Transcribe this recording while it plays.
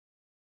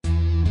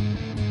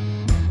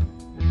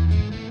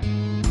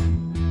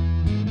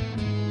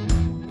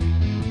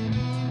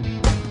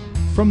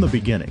From the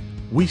beginning,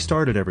 we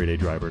started Everyday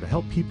Driver to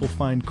help people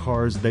find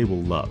cars they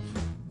will love.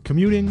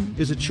 Commuting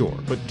is a chore,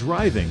 but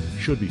driving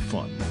should be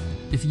fun.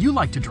 If you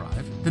like to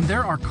drive, then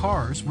there are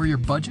cars where your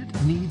budget,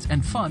 needs,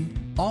 and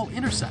fun all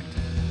intersect,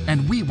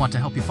 and we want to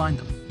help you find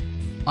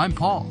them. I'm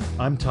Paul.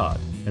 I'm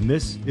Todd, and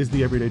this is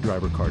the Everyday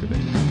Driver Car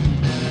Debate.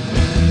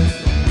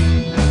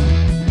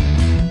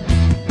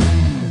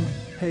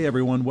 Hey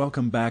everyone,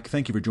 welcome back.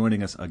 Thank you for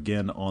joining us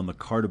again on the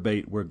Car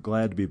Debate. We're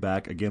glad to be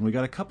back again. We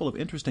got a couple of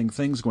interesting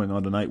things going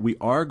on tonight. We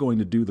are going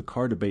to do the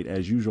Car Debate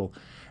as usual,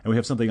 and we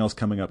have something else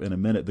coming up in a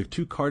minute. The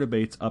two car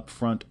debates up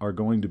front are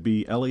going to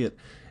be Elliot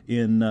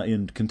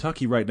in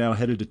Kentucky right now,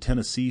 headed to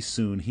Tennessee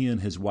soon. He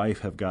and his wife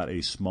have got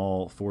a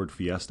small Ford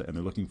Fiesta, and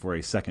they're looking for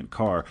a second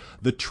car.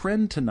 The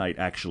trend tonight,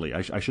 actually,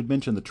 I should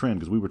mention the trend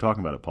because we were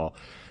talking about it, Paul.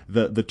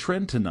 The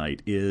trend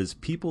tonight is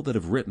people that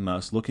have written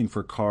us looking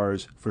for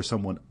cars for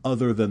someone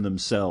other than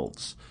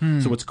themselves.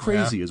 So what's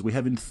crazy is we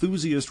have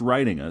enthusiasts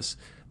writing us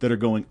that are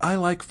going, I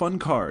like fun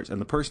cars, and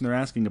the person they're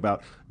asking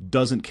about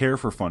doesn't care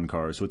for fun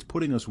cars. So it's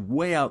putting us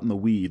way out in the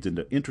weeds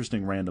into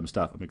interesting random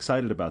stuff. I'm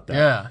excited about that.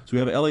 Yeah. So we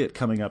have Elliot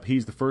coming up.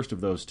 He's the first of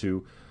those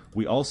two.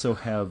 We also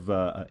have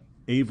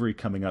Avery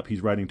coming up. He's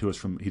writing to us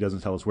from, he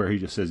doesn't tell us where, he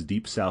just says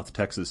Deep South,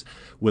 Texas,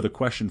 with a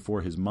question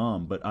for his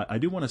mom. But I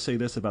do want to say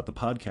this about the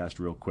podcast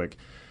real quick.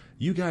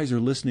 You guys are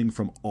listening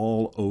from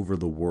all over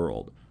the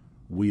world.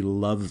 We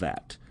love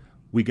that.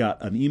 We got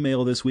an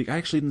email this week. I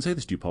actually didn't say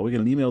this to you, Paul. We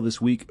got an email this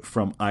week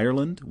from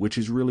Ireland, which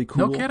is really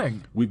cool. No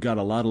kidding. We've got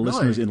a lot of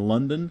listeners in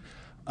London.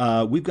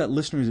 We've got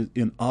listeners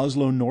in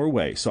Oslo,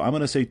 Norway. So I'm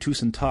going to say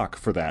tusen takk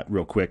for that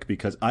real quick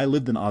because I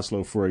lived in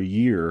Oslo for a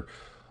year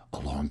a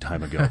long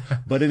time ago.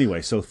 But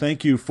anyway, so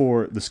thank you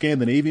for the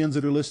Scandinavians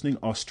that are listening.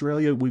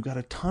 Australia, we've got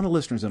a ton of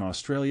listeners in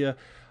Australia.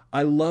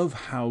 I love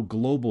how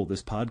global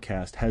this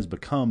podcast has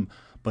become.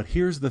 But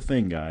here's the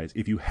thing, guys.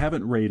 If you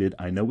haven't rated,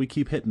 I know we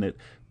keep hitting it,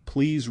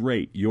 please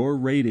rate. Your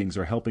ratings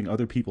are helping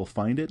other people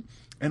find it.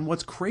 And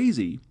what's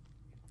crazy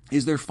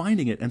is they're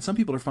finding it, and some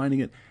people are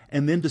finding it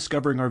and then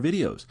discovering our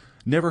videos.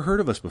 Never heard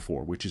of us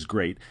before, which is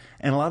great.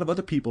 And a lot of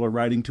other people are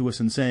writing to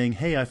us and saying,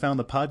 hey, I found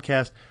the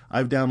podcast.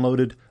 I've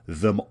downloaded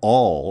them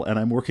all, and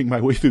I'm working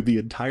my way through the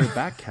entire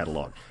back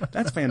catalog.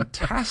 That's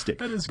fantastic.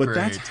 That is but great.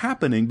 That's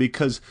happening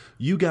because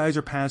you guys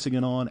are passing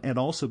it on, and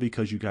also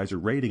because you guys are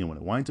rating. And when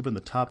it winds up in the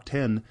top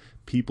 10,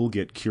 people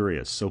get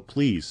curious. So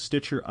please,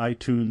 Stitcher,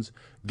 iTunes,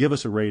 give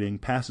us a rating,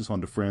 pass us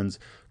on to friends,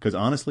 because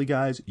honestly,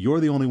 guys, you're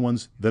the only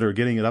ones that are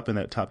getting it up in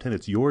that top 10.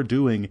 It's your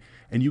doing,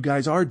 and you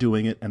guys are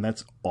doing it, and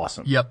that's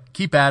awesome. Yep,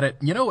 keep at it.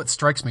 You know what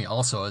strikes me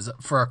also is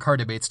for our car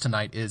debates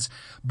tonight is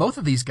both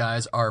of these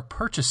guys are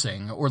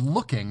purchasing or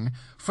looking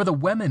for the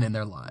women in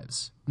their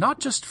lives, not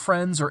just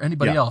friends or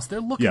anybody else.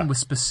 They're looking with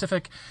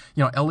specific,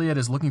 Elliot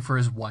is looking for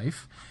his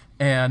wife,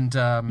 and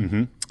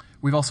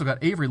we've also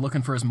got Avery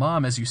looking for his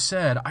mom, as you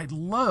said. I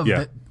love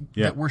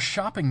that we're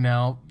shopping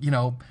now,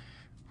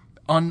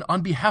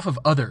 on behalf of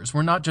others.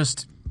 We're not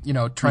just,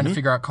 trying to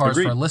figure out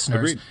cars for our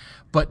listeners,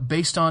 but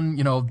based on,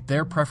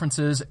 their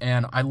preferences.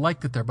 And I like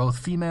that they're both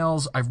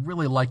females. I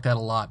really like that a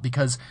lot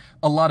because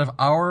a lot of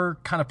our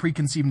kind of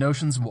preconceived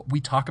notions, what we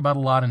talk about a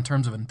lot in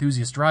terms of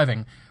enthusiast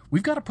driving,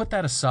 we've got to put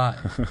that aside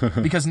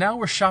because now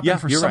we're shopping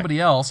for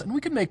somebody else and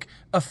we can make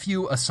a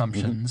few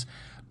assumptions.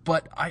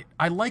 But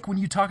I like when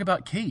you talk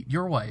about Kate,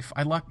 your wife.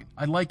 I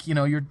like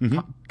you're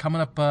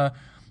coming up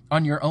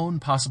on your own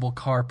possible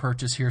car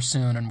purchase here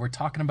soon, and we're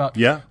talking about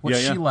what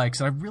she likes.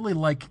 And I really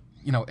like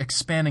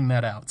expanding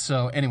that out.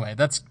 So anyway,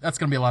 that's going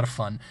to be a lot of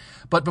fun.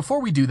 But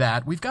before we do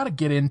that, we've got to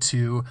get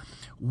into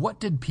what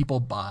did people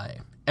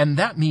buy, and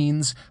that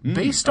means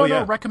based on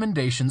our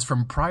recommendations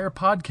from prior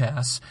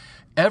podcasts.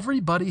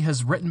 Everybody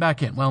has written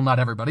back in. Well, not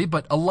everybody,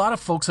 but a lot of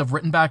folks have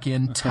written back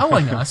in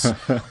telling us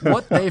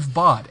what they've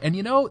bought. And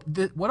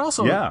what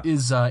also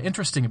is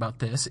interesting about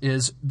this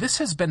is this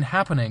has been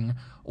happening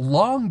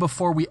long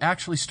before we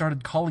actually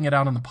started calling it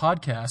out on the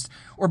podcast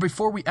or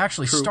before we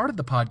actually started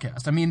the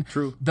podcast. I mean,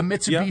 the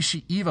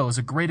Mitsubishi Evo is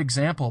a great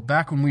example.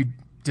 Back when we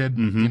did,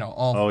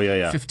 all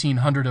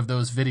 1,500 of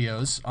those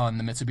videos on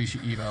the Mitsubishi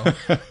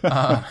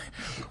Evo.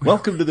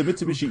 Welcome to the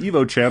Mitsubishi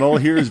Evo channel.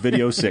 Here's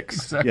video 6.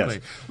 Exactly. Yes.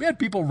 We had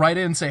people write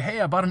in and say,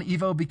 hey, I bought an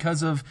Evo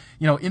because of,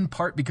 in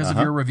part because of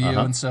your review.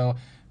 And so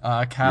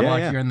catalog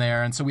here and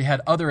there. And so we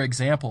had other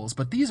examples,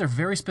 but these are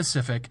very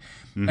specific.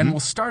 And we'll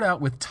start out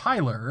with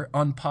Tyler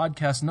on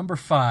podcast number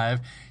 5.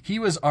 He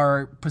was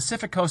our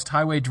Pacific Coast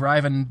Highway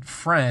driving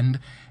friend.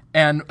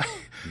 And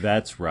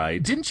that's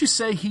right. Didn't you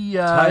say he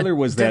Tyler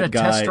was did that a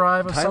guy. test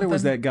drive of Tyler something?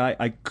 was that guy.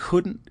 I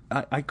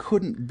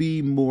couldn't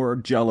be more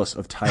jealous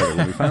of Tyler.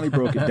 When we finally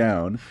broke it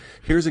down,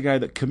 here's a guy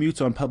that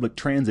commutes on public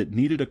transit,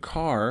 needed a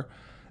car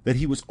that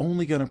he was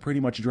only going to pretty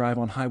much drive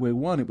on Highway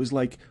 1. It was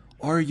like,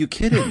 are you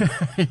kidding?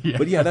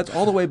 But that's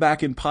all the way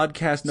back in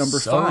podcast number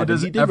 5. And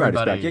he did write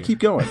us back. Yeah, keep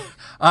going.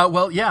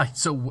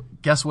 So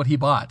guess what he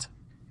bought?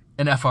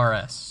 an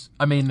FRS.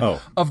 I mean,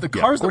 of the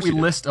yeah, cars of that we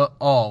list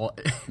all,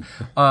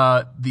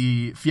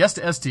 the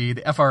Fiesta ST,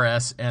 the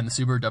FRS, and the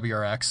Subaru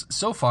WRX,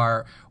 so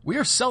far, we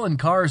are selling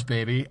cars,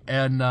 baby,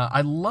 and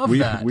I love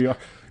that. We are.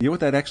 You know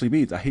what that actually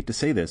means? I hate to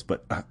say this,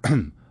 but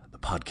the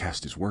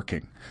podcast is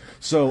working.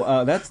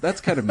 So that's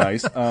kind of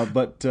nice.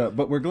 But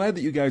we're glad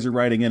that you guys are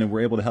writing in and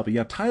we're able to help you.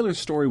 Yeah, Tyler's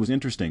story was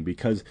interesting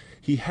because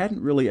he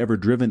hadn't really ever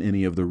driven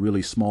any of the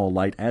really small,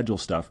 light, agile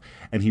stuff.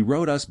 And he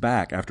wrote us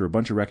back after a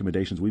bunch of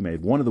recommendations we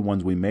made. One of the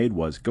ones we made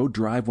was go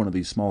drive one of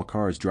these small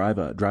cars, drive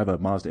a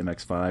Mazda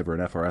MX-5 or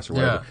an FRS or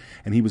whatever. Yeah.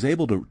 And he was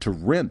able to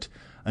rent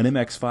an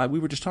MX-5. We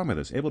were just talking about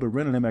this. Able to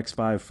rent an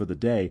MX-5 for the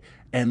day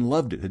and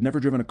loved it. Had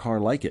never driven a car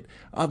like it.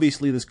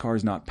 Obviously, this car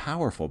is not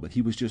powerful, but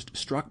he was just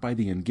struck by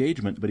the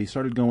engagement. But he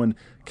started going,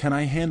 can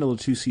I handle a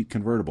 2-seat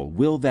convertible?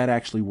 Will that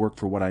actually work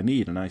for what I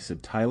need? And I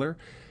said, Tyler,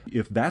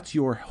 if that's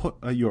your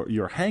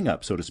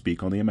hang-up, so to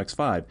speak, on the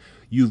MX-5,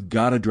 you've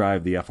got to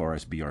drive the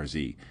FRS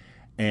BRZ.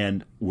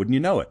 And wouldn't you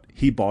know it,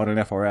 he bought an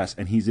FRS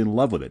and he's in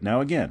love with it. Now,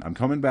 again, I'm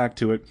coming back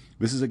to it.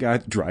 This is a guy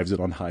that drives it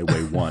on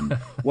Highway 1.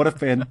 What a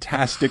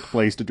fantastic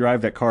place to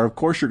drive that car. Of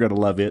course you're going to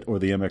love it or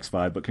the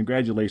MX-5, but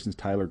congratulations,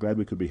 Tyler. Glad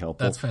we could be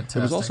helpful. That's fantastic.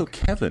 There was also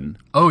Kevin.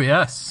 Oh,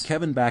 yes.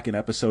 Kevin back in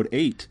episode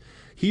 8.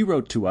 He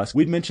wrote to us.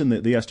 We'd mentioned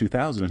the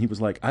S2000, and he was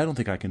like, I don't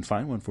think I can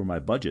find one for my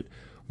budget.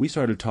 We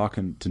started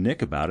talking to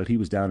Nick about it. He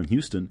was down in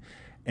Houston.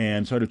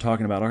 And started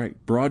talking about, all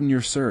right, broaden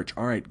your search.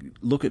 All right,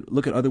 look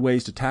at other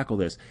ways to tackle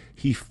this.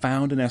 He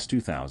found an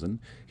S2000.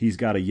 He's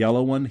got a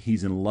yellow one.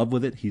 He's in love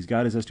with it. He's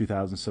got his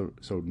S2000.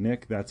 So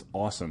Nick, that's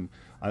awesome.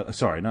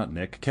 Sorry, not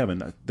Nick.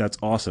 Kevin, that's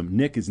awesome.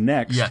 Nick is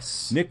next.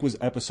 Yes. Nick was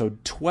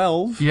episode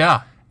 12.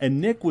 Yeah. And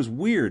Nick was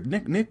weird.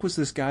 Nick was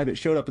this guy that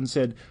showed up and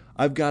said,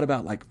 I've got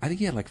about I think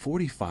he had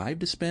 45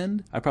 to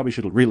spend. I probably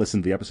should have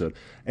re-listened to the episode.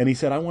 And he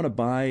said, I want to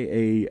buy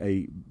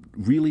a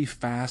really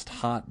fast,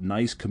 hot,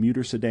 nice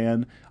commuter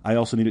sedan. I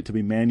also need it to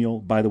be manual.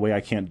 By the way,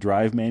 I can't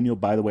drive manual.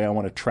 By the way, I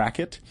want to track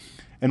it.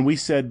 And we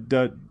said,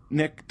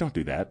 Nick, don't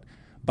do that.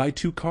 Buy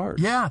 2 cars.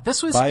 Yeah,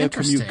 this was interesting. Buy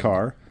interesting. a commute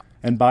car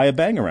and buy a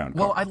bang-around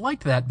car. Well, I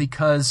liked that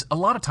because a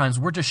lot of times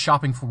we're just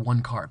shopping for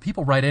one car.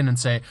 People write in and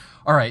say,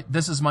 all right,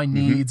 this is my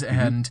needs,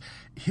 and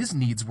his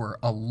needs were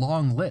a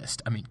long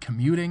list. I mean,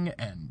 commuting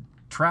and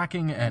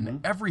tracking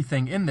and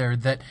everything in there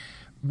that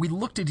we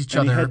looked at each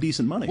other. He had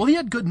decent money. Well, he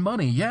had good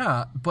money,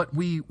 yeah, but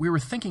we were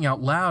thinking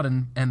out loud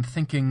and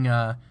thinking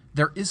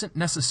there isn't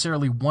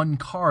necessarily one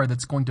car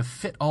that's going to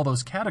fit all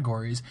those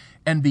categories.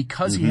 And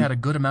because he had a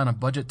good amount of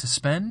budget to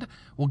spend,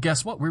 well,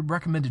 guess what? We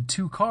recommended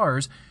 2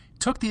 cars.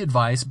 Took the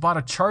advice, bought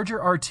a Charger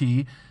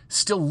RT,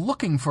 still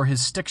looking for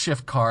his stick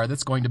shift car.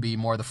 That's going to be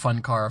more the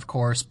fun car, of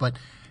course. But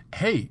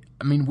hey,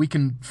 I mean, we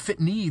can fit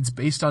needs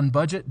based on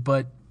budget,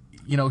 but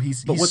you know,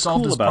 he's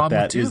solved his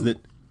problem too. Is that,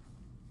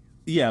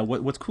 yeah,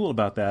 what's cool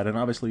about that, and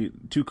obviously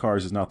 2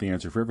 cars is not the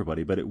answer for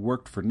everybody, but it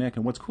worked for Nick.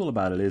 And what's cool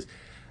about it is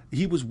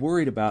he was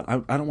worried about,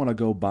 I don't want to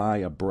go buy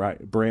a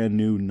brand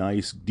new,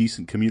 nice,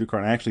 decent commuter car.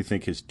 And I actually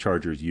think his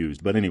Charger is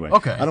used. But anyway,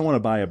 okay. I don't want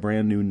to buy a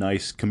brand new,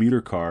 nice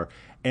commuter car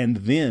and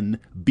then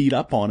beat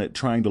up on it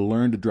trying to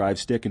learn to drive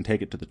stick and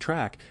take it to the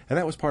track. And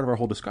that was part of our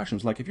whole discussion. It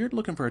was like, if you're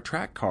looking for a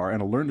track car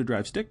and a learn to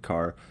drive stick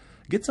car,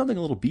 get something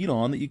a little beat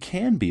on that you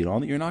can beat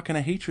on, that you're not going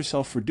to hate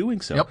yourself for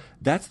doing so. Yep.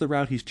 That's the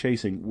route he's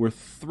chasing. We're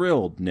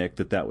thrilled, Nick,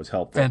 that was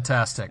helpful.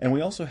 Fantastic. And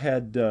we also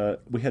had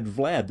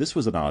Vlad. This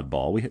was an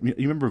oddball.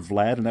 You remember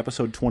Vlad in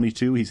episode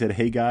 22? He said,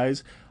 hey,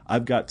 guys,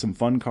 I've got some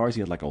fun cars.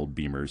 He had old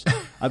Beamers.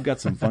 I've got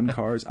some fun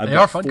cars. I've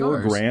got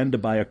 $4,000 to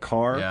buy a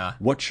car. Yeah.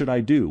 What should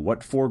I do?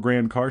 What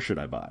 $4,000 car should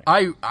I buy?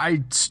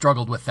 I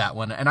struggled with that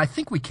one, and I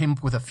think we came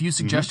up with a few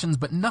suggestions,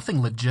 but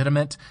nothing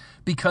legitimate,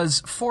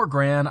 because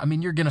 $4,000, I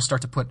mean, you're going to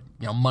start to put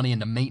money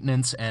into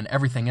maintenance and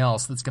everything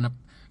else that's going to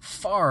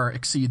far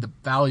exceed the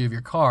value of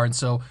your car. And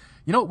so,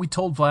 what we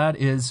told Vlad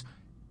is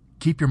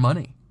keep your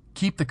money.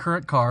 Keep the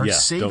current car,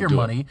 save your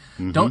money,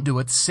 don't do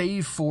it,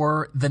 save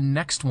for the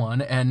next one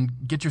and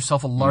get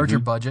yourself a larger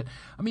budget.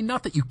 I mean,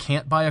 not that you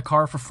can't buy a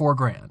car for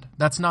 $4,000.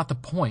 That's not the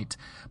point.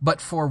 But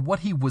for what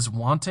he was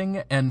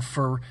wanting and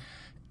for,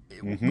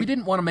 we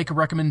didn't want to make a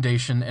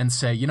recommendation and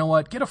say, you know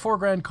what, get a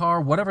 $4,000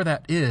 car, whatever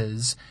that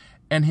is,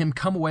 and him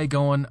come away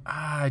going,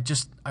 I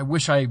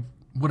wish I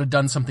would have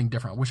done something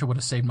different. I wish I would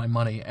have saved my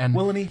money. And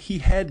he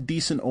had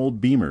decent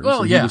old Beamers.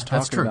 Well, and yeah, he was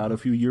that's talking true. about a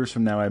few years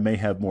from now I may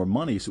have more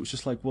money. So it was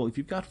just like, well, if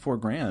you've got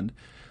 $4,000,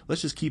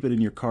 let's just keep it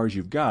in your cars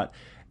you've got.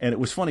 And it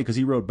was funny because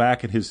he wrote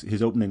back and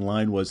his opening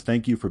line was,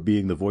 thank you for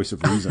being the voice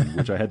of reason,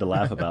 which I had to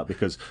laugh about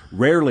because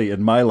rarely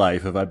in my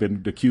life have I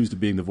been accused of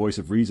being the voice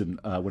of reason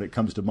when it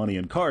comes to money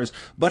and cars.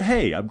 But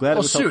hey, I'm glad it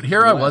was helpful.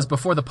 Here I was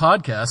before the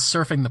podcast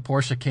surfing the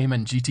Porsche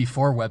Cayman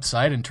GT4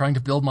 website and trying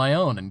to build my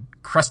own and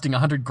cresting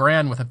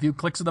 $100,000 with a few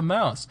clicks of the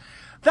mouse.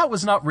 That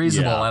was not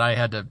reasonable, and I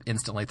had to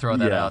instantly throw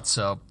that out.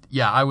 So,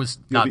 I was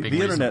not being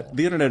reasonable.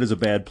 The internet is a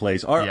bad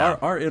place.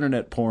 Our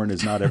internet porn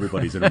is not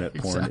everybody's internet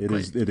porn.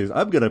 Exactly. It is.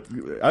 I'm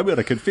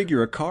gonna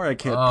configure a car I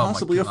can't Oh,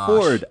 possibly my gosh.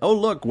 afford. Oh,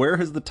 look, where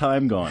has the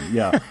time gone?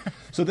 Yeah.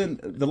 So then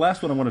the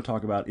last one I want to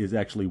talk about is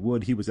actually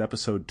Wood. He was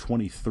episode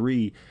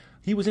 23.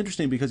 He was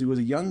interesting because he was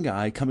a young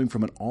guy coming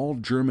from an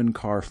all-German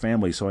car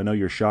family, so I know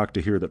you're shocked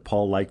to hear that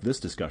Paul liked this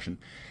discussion.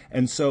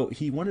 And so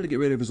he wanted to get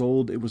rid of his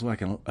old, it was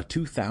like a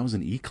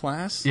 2000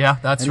 E-Class. Yeah,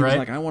 that's and he right.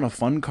 was like, I want a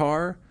fun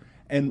car.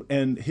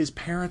 And his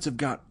parents have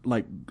got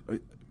like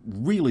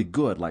really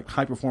good like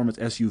high-performance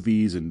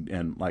SUVs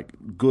and like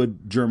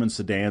good German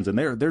sedans, and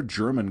they're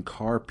German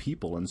car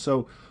people. And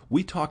so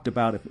we talked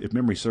about, if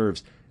memory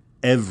serves,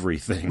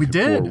 everything We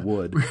did. for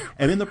Wood.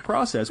 And in the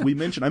process, we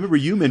mentioned, I remember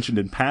you mentioned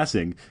in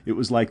passing, it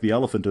was like the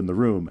elephant in the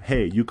room,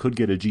 hey, you could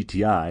get a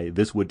GTI,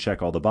 this would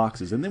check all the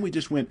boxes. And then we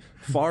just went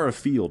far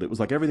afield. It was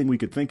like everything we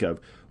could think of.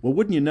 Well,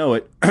 wouldn't you know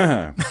it,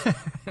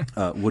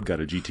 Wood got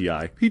a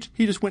GTI.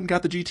 He just went and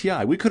got the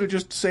GTI. We could have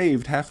just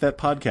saved half that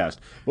podcast,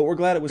 but we're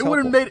glad it was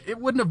helpful. It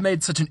wouldn't have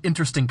made such an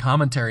interesting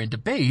commentary and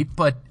debate,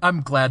 but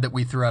I'm glad that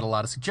we threw out a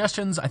lot of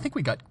suggestions. I think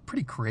we got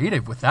pretty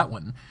creative with that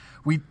one.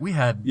 We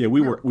had we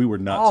were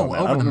nuts all on that.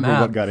 over I don't the remember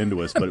map. what got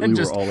into us, but we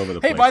were all over the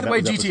place. Hey, by the That way,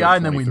 was episode GTI,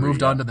 and then we 23,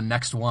 moved yeah. on to the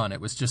next one. It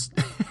was just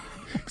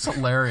it's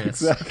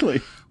hilarious.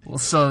 Exactly. Well,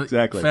 so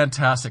Exactly.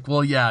 fantastic.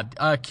 Well, yeah,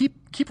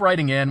 keep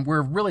writing in.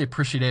 We're really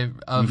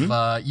appreciative of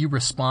you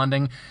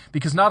responding,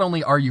 because not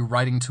only are you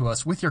writing to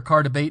us with your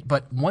car debate,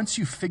 but once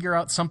you figure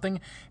out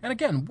something, and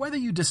again, whether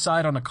you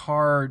decide on a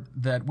car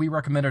that we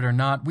recommended or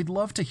not, we'd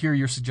love to hear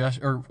your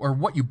suggestion or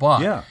what you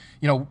bought. Yeah.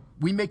 You know,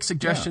 we make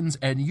suggestions,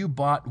 and you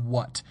bought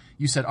what?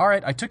 You said, all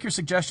right, I took your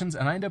suggestions,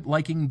 and I ended up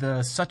liking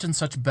the such and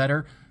such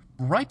better.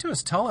 Write to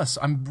us. Tell us.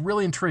 I'm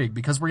really intrigued,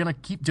 because we're going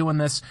to keep doing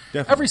this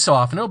Definitely. every so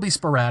often. It'll be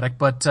sporadic,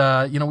 but,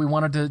 we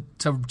wanted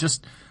to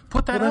just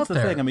put that Well, out that's the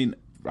there. thing. I mean,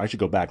 I should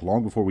go back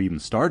long before we even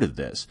started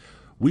this.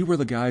 We were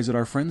the guys that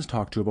our friends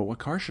talked to about what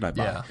car should I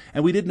buy. Yeah.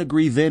 And we didn't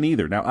agree then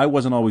either. Now, I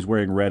wasn't always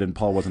wearing red and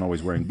Paul wasn't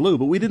always wearing blue,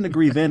 but we didn't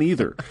agree then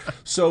either.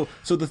 So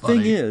the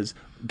thing is,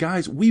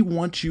 guys, we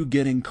want you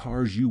getting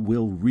cars you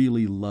will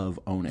really love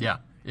owning. Yeah.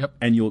 Yep.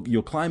 And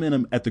you'll climb in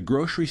them at the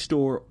grocery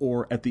store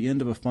or at the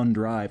end of a fun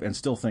drive and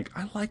still think,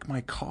 I like my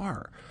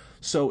car.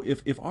 So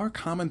if our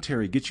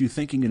commentary gets you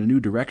thinking in a new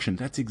direction,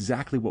 that's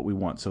exactly what we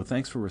want. So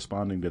thanks for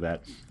responding to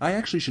that. I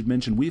actually should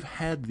mention we've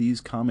had these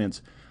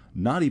comments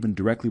not even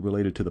directly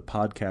related to the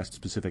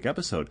podcast-specific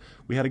episode.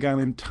 We had a guy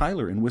named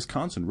Tyler in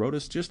Wisconsin wrote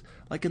us just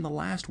like in the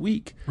last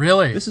week.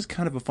 Really? This is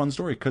kind of a fun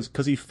story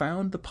because he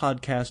found the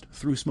podcast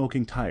through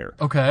Smoking Tire.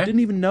 Okay.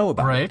 Didn't even know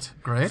about it.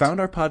 Great.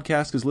 Found our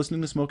podcast, is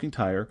listening to Smoking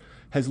Tire,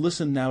 has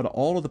listened now to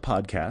all of the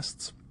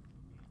podcasts.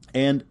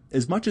 And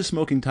as much as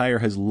Smoking Tire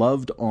has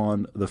loved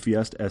on the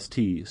Fiesta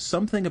ST,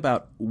 something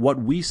about what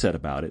we said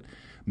about it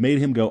made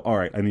him go, all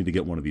right, I need to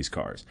get one of these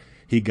cars.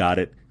 He got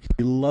it.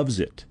 He loves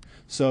it.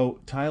 So,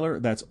 Tyler,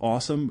 that's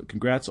awesome.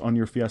 Congrats on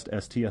your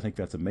Fiesta ST. I think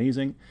that's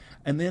amazing.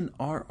 And then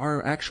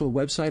our actual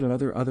website and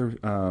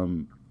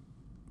other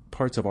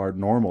parts of our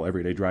normal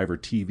Everyday Driver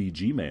TV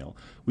Gmail,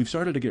 we've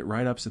started to get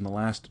write-ups in the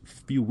last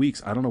few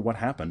weeks. I don't know what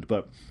happened,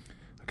 but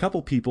a couple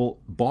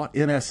people bought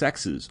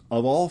NSXs,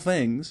 of all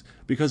things,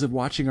 because of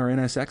watching our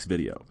NSX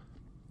video.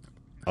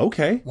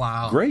 Okay.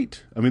 Wow.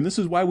 Great. I mean, this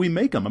is why we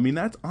make them. I mean,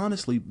 that's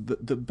honestly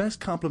the best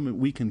compliment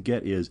we can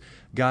get is,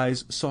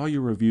 guys, saw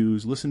your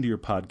reviews, listened to your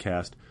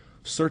podcast,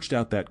 searched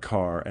out that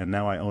car, and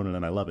now I own it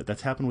and I love it.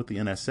 That's happened with the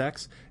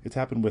NSX. It's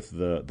happened with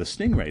the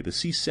Stingray, the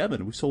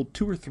C7. We sold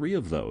 2 or 3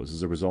 of those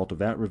as a result of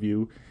that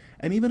review.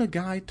 And even a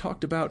guy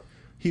talked about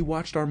he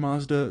watched our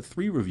Mazda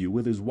 3 review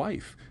with his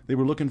wife. They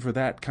were looking for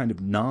that kind of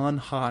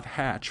non-hot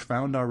hatch,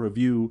 found our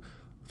review,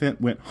 then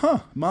went,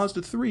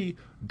 Mazda 3,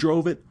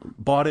 drove it,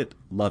 bought it,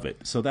 love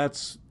it. So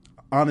that's,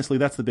 honestly,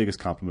 that's the biggest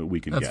compliment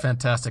we can That's get.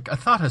 fantastic. A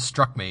thought has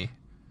struck me.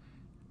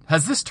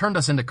 Has this turned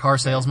us into car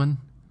salesmen?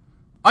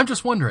 I'm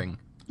just wondering.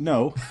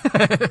 No,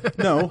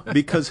 no,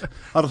 because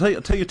I'll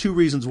tell you 2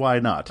 reasons why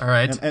not. All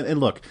right. And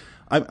look,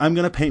 I'm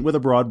going to paint with a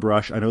broad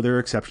brush. I know there are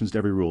exceptions to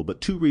every rule, but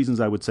 2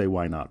 reasons I would say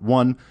why not.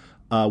 One,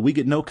 we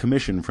get no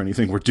commission for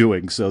anything we're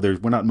doing, so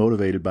we're not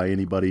motivated by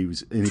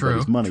anybody's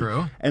money.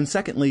 True. And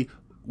secondly,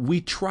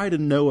 we try to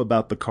know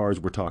about the cars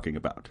we're talking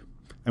about,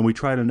 and we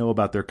try to know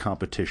about their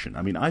competition.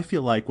 I mean, I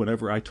feel like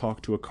whenever I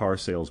talk to a car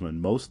salesman,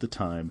 most of the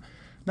time,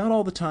 not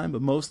all the time,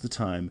 but most of the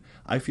time,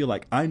 I feel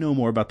like I know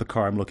more about the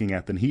car I'm looking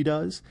at than he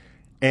does.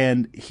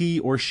 And he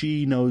or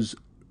she knows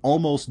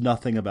almost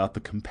nothing about the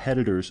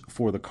competitors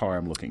for the car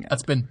I'm looking at.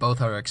 That's been both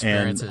our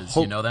experiences.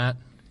 You know that?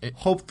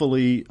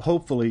 Hopefully,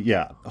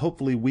 yeah.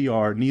 Hopefully we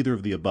are neither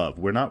of the above.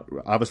 We're not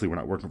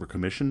working for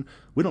commission.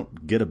 We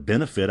don't get a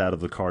benefit out of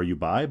the car you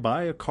buy.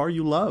 Buy a car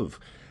you love.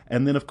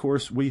 And then, of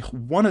course, we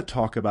want to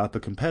talk about the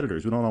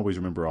competitors. We don't always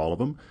remember all of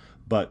them.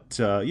 But,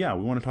 we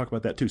want to talk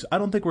about that, too. So I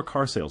don't think we're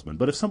car salesmen.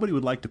 But if somebody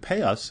would like to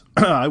pay us,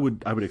 I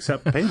would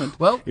accept payment.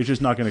 Well, it's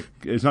just not going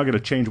to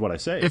change what I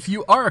say. If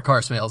you are a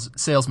car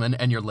salesman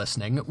and you're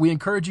listening, we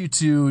encourage you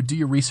to do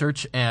your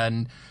research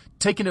and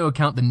take into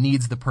account the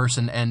needs of the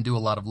person and do a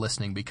lot of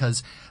listening,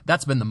 because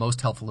that's been the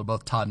most helpful to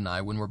both Todd and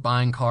I when we're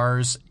buying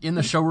cars in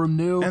the showroom,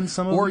 new and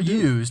some of or them do.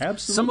 used.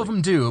 Absolutely. Some of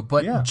them do,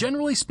 but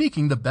generally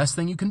speaking, the best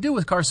thing you can do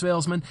with car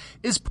salesmen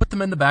is put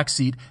them in the back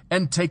seat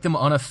and take them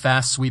on a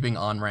fast sweeping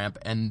on-ramp,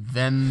 and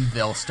then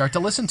they'll start to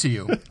listen to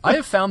you. I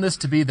have found this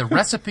to be the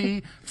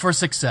recipe for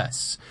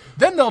success.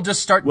 Then they'll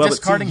just start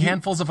discarding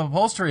handfuls of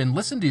upholstery and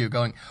listen to you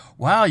going,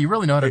 wow, you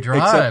really know how to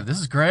drive. This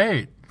is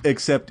great.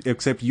 Except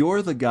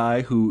you're the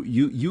guy who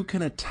you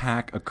can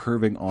attack a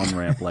curving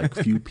on-ramp like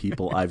few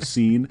people I've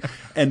seen,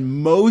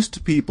 and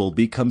most people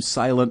become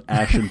silent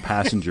ashen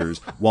passengers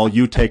while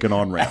you take an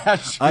on-ramp.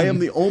 I am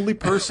the only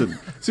person,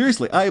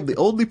 seriously, I am the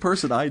only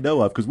person I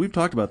know of, because we've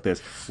talked about this,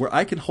 where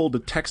I can hold a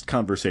text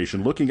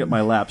conversation, looking at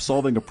my lap,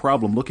 solving a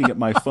problem, looking at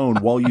my phone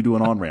while you do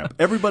an on-ramp.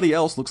 Everybody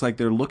else looks like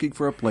they're looking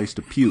for a place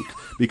to puke,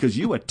 because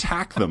you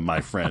attack them,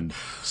 my friend.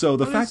 So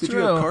the fact that you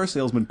have car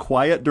salesmen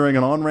quiet during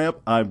an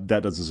on-ramp,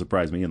 that doesn't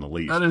surprise me in the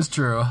least. That is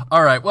true.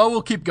 All right. Well,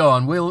 we'll keep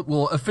going.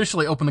 We'll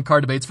officially open the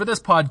car debates for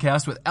this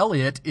podcast with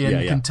Elliot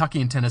in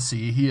Kentucky and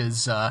Tennessee. He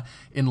is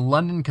in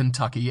London,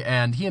 Kentucky,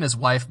 and he and his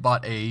wife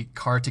bought a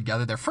car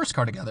together, their first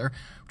car together,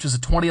 which is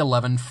a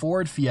 2011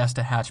 Ford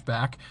Fiesta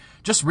hatchback.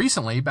 Just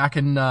recently, back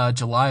in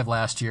July of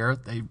last year,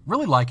 they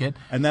really like it.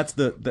 And that's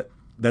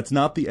that's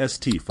not the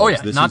ST, folks. Oh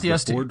yeah, this not is the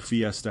ST. Ford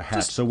Fiesta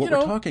hatch. So what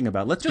we're talking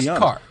about, let's be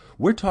honest. Car.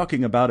 We're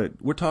talking about it.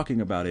 We're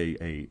talking about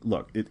a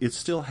look. It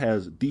still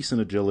has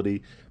decent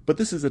agility, but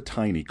this is a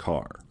tiny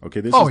car. Okay,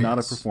 this is not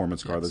a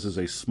performance car. This is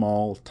a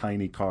small,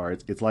 tiny car.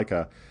 It's like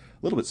a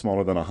little bit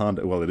smaller than a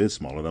Honda. Well, it is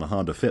smaller than a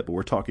Honda Fit, but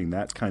we're talking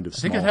that kind of. I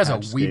think it has a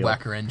weed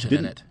whacker engine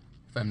in it,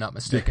 if I'm not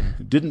mistaken.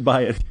 Didn't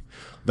buy it.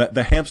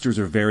 The hamsters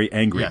are very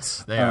angry.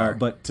 Yes, they are.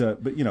 But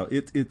you know,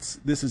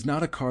 this is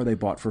not a car they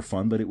bought for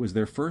fun, but it was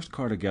their first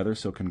car together.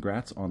 So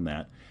congrats on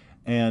that.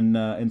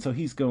 And so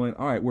he's going,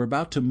 all right, we're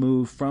about to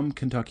move from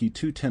Kentucky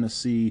to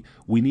Tennessee.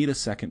 We need a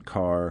second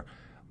car.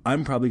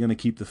 I'm probably going to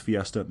keep the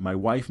Fiesta. My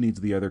wife needs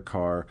the other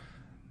car.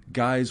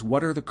 Guys,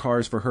 what are the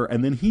cars for her?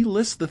 And then he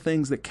lists the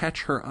things that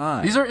catch her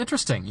eye. These are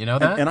interesting, you know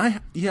that?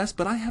 And yes,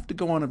 but I have to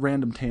go on a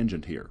random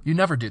tangent here. You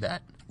never do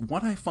that.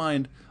 What I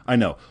find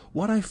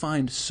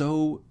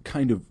so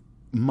kind of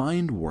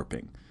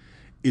mind-warping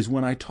is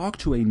when I talk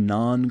to a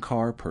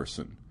non-car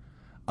person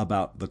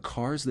about the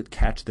cars that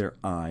catch their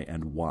eye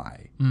and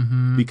why.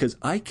 Mm-hmm. Because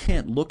I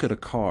can't look at a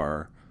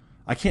car,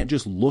 I can't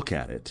just look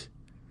at it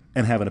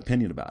and have an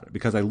opinion about it.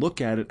 Because I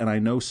look at it and I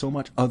know so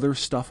much other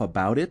stuff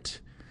about it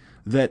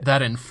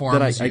that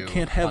informs I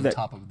can't have on that,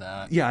 top of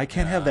that. Yeah, I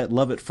can't have that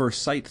love at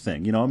first sight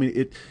thing. You know, I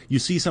mean, you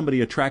see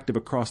somebody attractive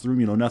across the room,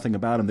 you know nothing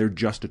about them, they're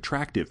just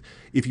attractive.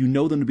 If you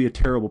know them to be a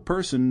terrible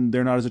person,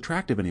 they're not as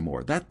attractive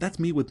anymore. That's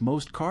me with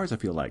most cars, I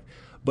feel like.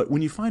 But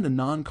when you find a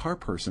non-car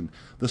person,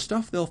 the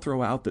stuff they'll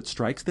throw out that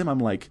strikes them, I'm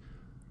like,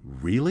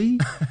 really?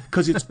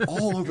 Because it's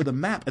all over the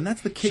map. And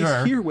that's the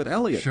case here with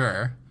Elliot.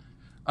 Sure.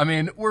 I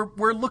mean,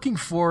 we're looking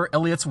for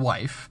Elliot's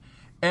wife,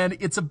 and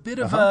it's a bit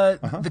of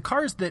the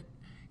cars that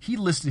he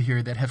listed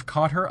here that have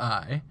caught her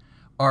eye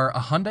are a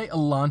Hyundai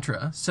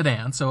Elantra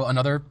sedan, so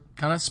another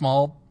kind of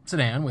small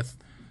sedan with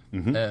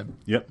a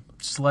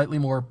slightly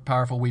more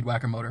powerful weed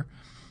whacker motor.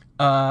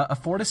 A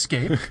Ford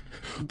Escape.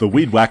 The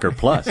Weed Whacker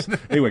Plus.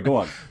 Anyway, go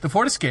on. The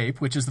Ford Escape,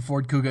 which is the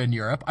Ford Kuga in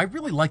Europe. I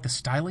really like the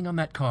styling on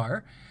that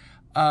car.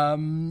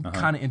 Kind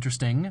of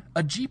interesting.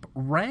 A Jeep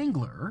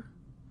Wrangler.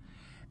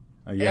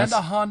 Yes. And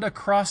a Honda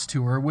Cross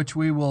Tour, which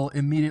we will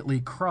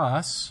immediately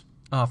cross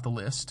off the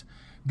list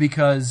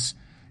because,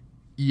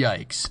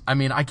 yikes. I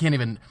mean, I can't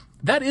even...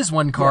 That is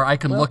one car I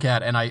can look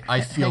at and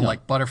I feel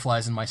like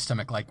butterflies in my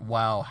stomach. Like,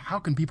 wow, how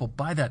can people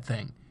buy that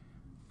thing?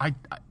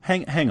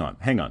 Hang on.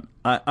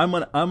 I'm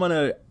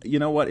gonna. You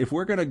know what? If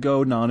we're gonna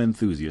go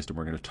non-enthusiast and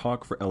we're gonna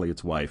talk for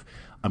Elliot's wife,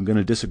 I'm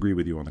gonna disagree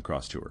with you on the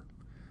Cross Tour.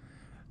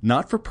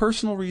 Not for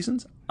personal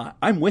reasons.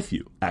 I'm with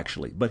you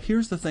actually, but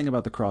here's the thing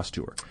about the Cross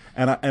Tour.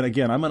 And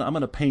again, I'm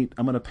gonna paint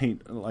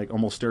like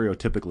almost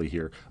stereotypically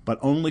here, but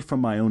only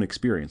from my own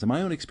experience. And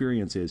my own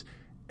experience is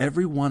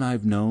everyone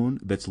I've known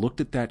that's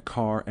looked at that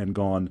car and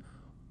gone,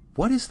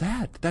 "What is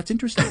that? That's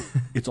interesting."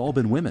 It's all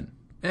been women.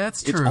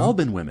 That's true. It's all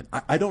been women.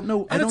 I don't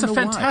know. And it's a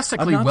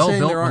fantastically well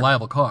built,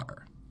 reliable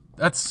car.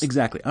 That's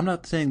exactly. I'm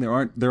not saying there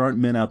aren't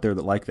men out there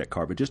that like that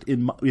car, but just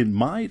in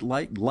my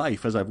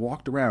life as I've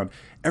walked around,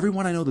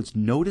 everyone I know that's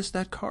noticed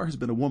that car has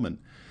been a woman.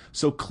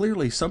 So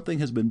clearly something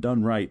has been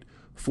done right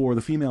for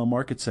the female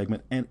market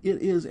segment, and it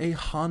is a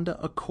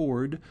Honda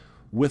Accord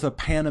with a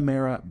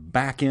Panamera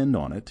back end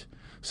on it.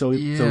 So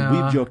we've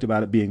joked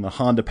about it being the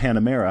Honda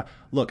Panamera.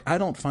 Look, I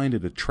don't find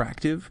it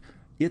attractive.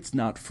 It's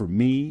not for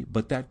me,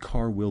 but that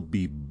car will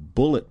be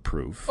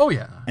bulletproof. Oh,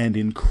 yeah. And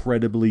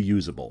incredibly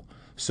usable.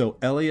 So,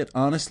 Elliot,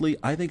 honestly,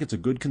 I think it's a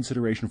good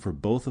consideration for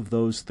both of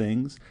those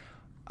things.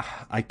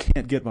 I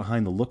can't get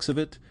behind the looks of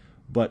it,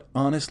 but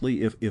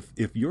honestly,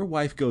 if your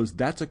wife goes,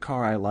 that's a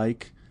car I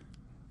like,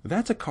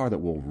 that's a car that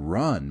will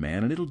run,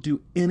 man, and it'll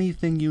do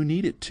anything you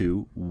need it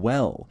to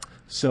well.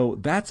 So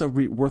that's a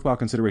worthwhile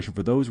consideration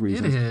for those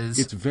reasons. It is.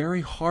 It's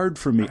very hard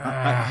for me.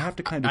 I have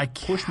to kind of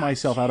push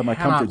myself out of my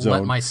comfort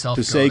zone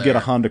to say get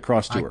a Honda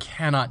Cross Tour. I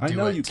cannot do it. I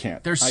know you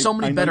can't. There's so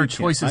many better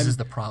choices is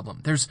the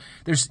problem. There's.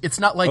 It's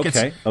not like it's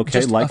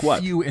just like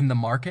a few in the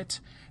market.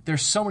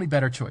 There's so many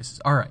better choices.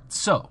 All right,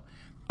 so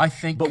I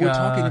think. But we're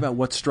talking about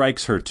what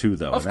strikes her too,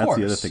 though. Of and that's course,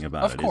 the other thing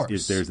about of it.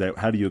 Is there's that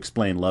how do you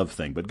explain love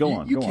thing? But go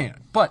on. You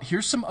can't. But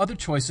here's some other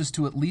choices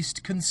to at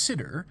least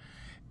consider.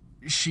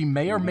 She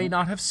may or may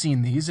not have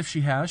seen these. If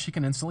she has, she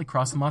can instantly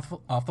cross them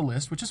off the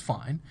list, which is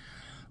fine.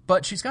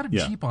 But she's got a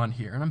Jeep on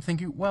here, and I'm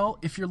thinking, well,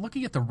 if you're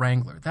looking at the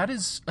Wrangler, that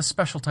is a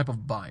special type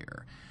of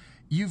buyer.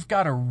 You've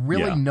got to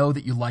really know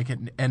that you like it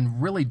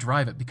and really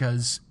drive it,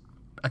 because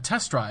a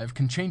test drive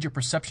can change your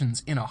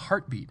perceptions in a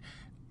heartbeat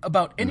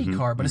about any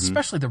car, but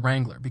especially the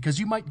Wrangler, because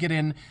you might get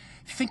in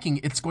thinking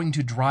it's going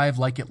to drive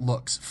like it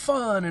looks.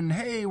 Fun, and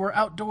hey, we're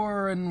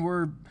outdoor, and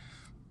we're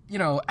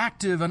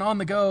active and on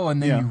the go,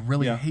 and then you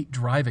really hate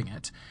driving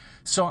it.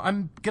 So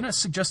I'm going to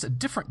suggest a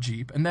different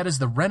Jeep, and that is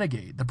the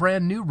Renegade, the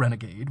brand new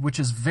Renegade, which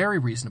is very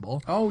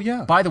reasonable. Oh,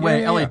 yeah. By the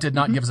way, Elliot did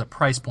not give us a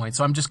price point,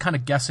 so I'm just kind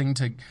of guessing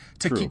to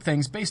keep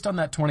things based on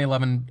that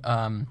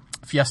 2011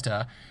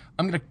 Fiesta.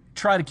 I'm going to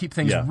try to keep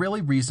things really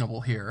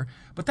reasonable here.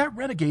 But that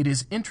Renegade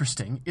is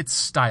interesting. It's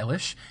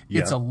stylish. Yeah.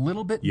 It's a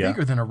little bit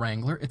bigger than a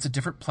Wrangler. It's a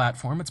different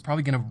platform. It's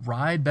probably going to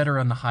ride better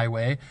on the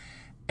highway,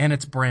 and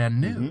it's brand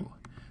new.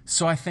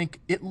 So I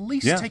think at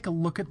least take a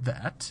look at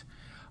that.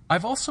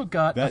 I've also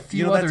got a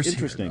few others that's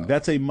interesting. Here,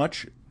 that's a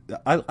much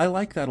I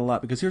like that a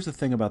lot, because here's the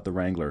thing about the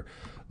Wrangler.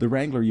 The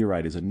Wrangler, you're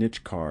right, is a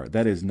niche car.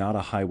 That is not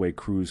a highway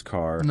cruise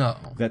car. No.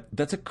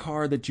 That's a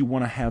car that you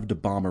want to have to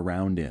bomb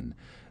around in.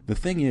 The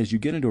thing is, you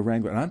get into a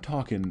Wrangler, and I'm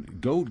talking,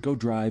 go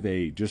drive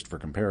just for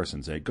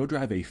comparison's sake, go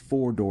drive a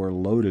 4-door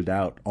loaded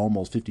out,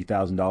 almost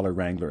 $50,000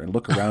 Wrangler and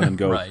look around and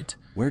go,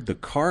 where'd the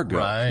car go?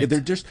 Right.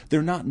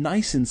 They're not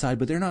nice inside,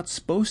 but they're not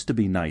supposed to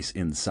be nice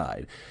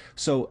inside.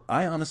 So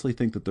I honestly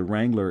think that the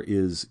Wrangler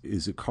is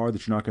a car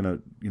that you're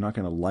not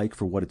gonna like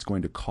for what it's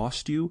going to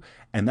cost you,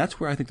 and that's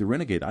where I think the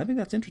Renegade. I think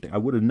that's interesting. I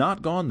would have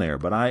not gone there,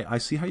 but I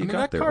see how you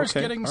got there. That car's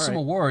getting some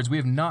awards. We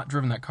have not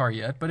driven that car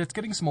yet, but it's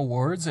getting some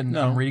awards, and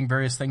I'm reading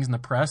various things in the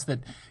press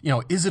that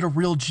is it a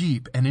real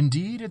Jeep? And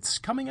indeed, it's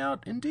coming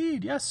out.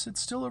 Indeed, yes,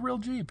 it's still a real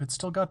Jeep. It's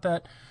still got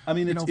that. I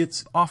mean,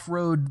 it's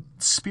off-road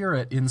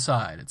spirit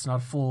inside. It's not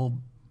a full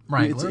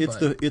Wrangler.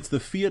 It's the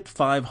Fiat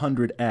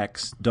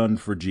 500X done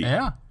for Jeep.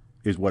 Yeah.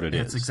 Is what it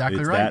is. It's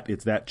exactly right.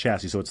 It's that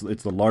chassis. So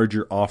it's the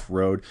larger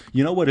off-road.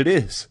 You know what it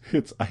is?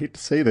 I hate to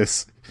say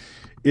this.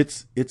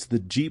 It's the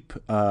Jeep.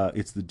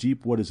 It's the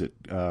Jeep. What is it?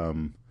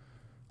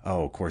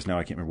 Of course, now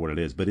I can't remember what it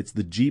is. But it's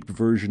the Jeep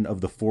version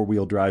of the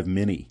 4-wheel drive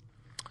Mini.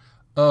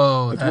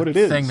 Oh, that's what it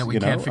is. Thing that we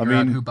can't figure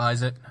out who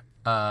buys it.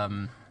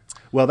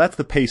 Well, that's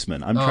the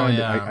Paceman. I'm trying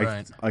to.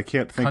 Right. I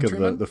can't think of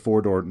the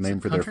 4-door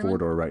name for their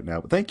 4-door right now.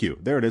 But thank you.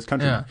 There it is,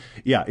 Countryman.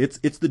 Yeah, it's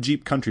the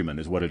Jeep Countryman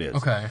is what it is.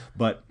 Okay.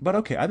 But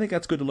okay, I think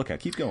that's good to look at.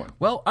 Keep going.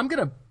 Well, I'm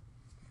gonna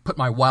put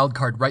my wild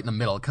card right in the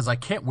middle, because I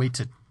can't wait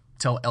to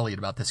tell Elliot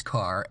about this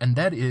car, and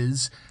that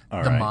is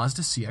the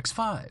Mazda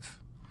CX-5.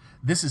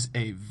 This is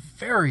a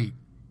very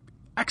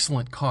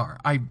excellent car.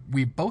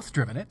 We've both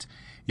driven it.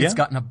 It's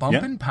gotten a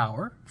bump in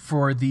power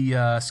for the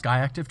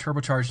Skyactiv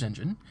turbocharged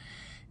engine.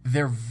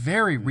 They're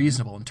very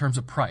reasonable in terms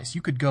of price.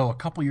 You could go a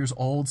couple years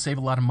old, save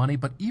a lot of money,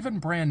 but even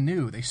brand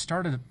new, they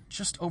started at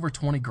just over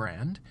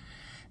 $20,000.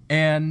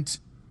 And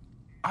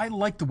I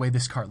like the way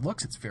this car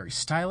looks. It's very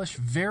stylish,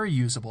 very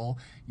usable.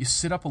 You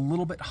sit up a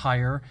little bit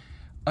higher.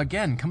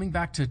 Again, coming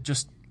back to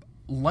just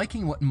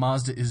liking what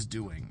Mazda is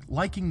doing,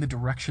 liking the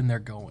direction they're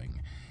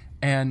going.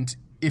 And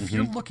if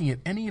you're looking at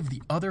any of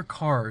the other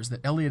cars that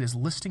Elliot is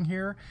listing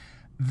here,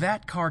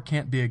 that car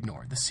can't be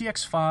ignored. The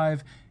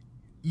CX-5,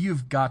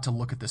 you've got to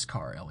look at this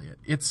car, Elliot.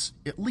 It's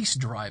at least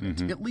drive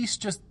it. At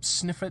least just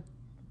sniff it,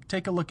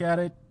 take a look at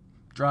it,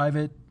 drive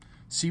it,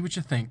 see what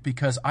you think,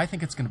 because I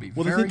think it's going to be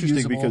very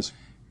usable, because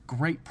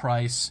great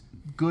price,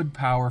 good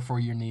power for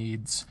your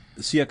needs.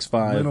 The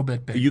CX-5, a little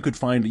bit bigger. You could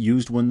find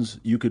used ones.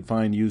 You could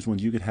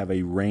have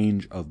a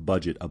range of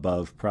budget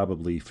above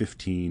probably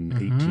 15,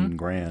 18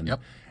 grand.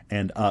 Yep.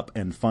 And up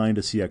and find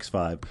a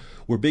CX-5.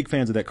 We're big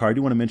fans of that car. I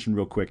do want to mention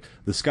real quick,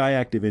 the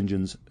Skyactiv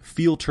engines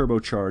feel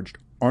turbocharged,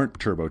 aren't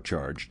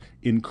turbocharged.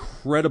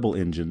 Incredible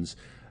engines,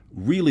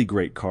 really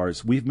great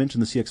cars. We've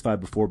mentioned the CX-5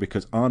 before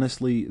because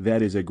honestly,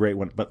 that is a great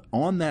one. But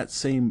on that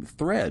same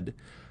thread,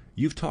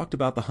 you've talked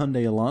about the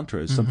Hyundai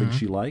Elantra as something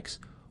she likes.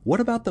 What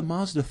about the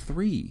Mazda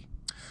 3?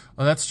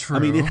 Oh, that's true. I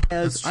mean, it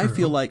has. I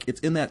feel like it's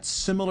in that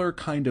similar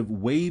kind of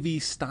wavy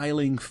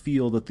styling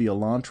feel that the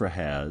Elantra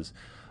has,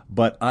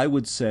 but I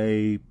would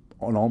say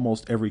on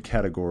almost every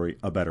category,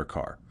 a better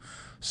car.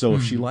 So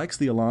if she likes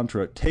the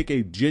Elantra, take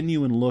a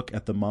genuine look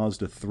at the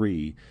Mazda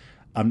 3.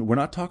 We're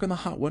not talking the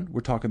hot one. We're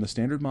talking the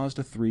standard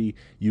Mazda 3.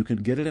 You can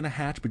get it in a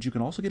hatch, but you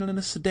can also get it in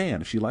a sedan.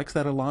 If she likes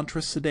that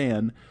Elantra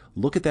sedan,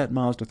 look at that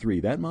Mazda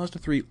 3. That Mazda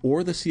 3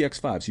 or the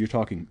CX-5. So you're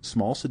talking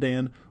small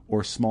sedan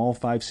or small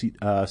 5-seat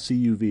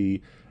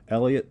CUV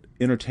Elliott,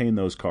 entertain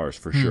those cars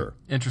for sure.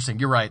 Interesting.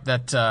 You're right.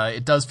 That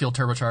it does feel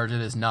turbocharged.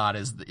 It is not.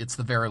 It's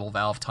the variable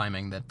valve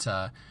timing that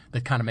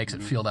kind of makes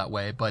it feel that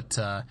way. But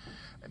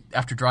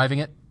after driving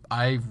it,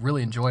 I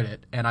really enjoyed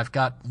it, and I've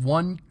got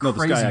one crazy.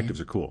 No, the Sky Actives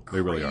are cool.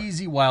 They really are.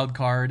 Crazy wild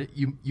card.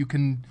 You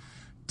can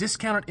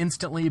discount it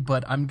instantly,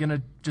 but I'm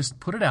gonna just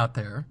put it out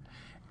there.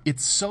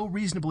 It's so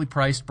reasonably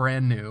priced,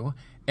 brand new.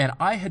 And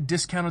I had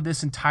discounted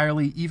this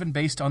entirely, even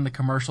based on the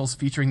commercials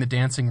featuring the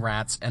dancing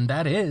rats, and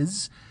that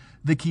is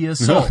the Kia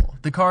Soul,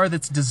 the car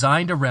that's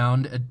designed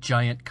around a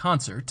giant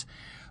concert.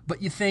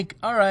 But you think,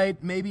 all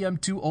right, maybe I'm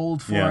too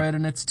old for it,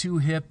 and it's too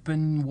hip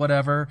and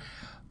whatever.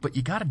 But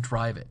you got to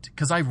drive it.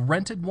 Because I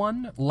rented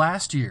one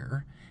last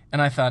year,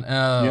 and I thought,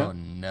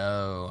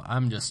 no,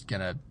 I'm just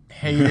going to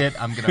hate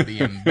it. I'm going to be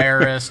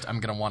embarrassed. I'm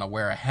going to want to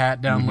wear a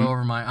hat down low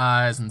over my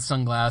eyes and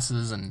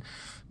sunglasses and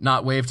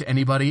not wave to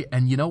anybody.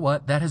 And you know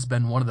what? That has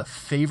been one of the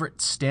favorite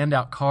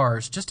standout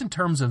cars, just in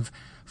terms of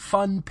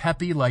fun,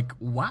 peppy, like,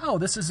 wow,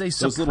 this is a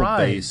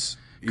surprise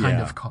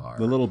kind of car.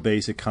 The little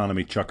base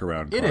economy chuck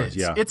around cars. It is.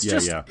 Yeah. It's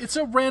it's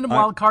a random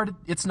wild card.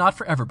 It's not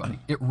for everybody.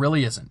 It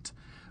really isn't.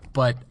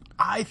 But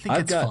I think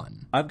it's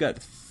fun. I've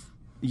got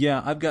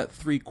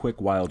 3 quick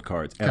wild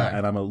cards,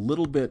 and I'm a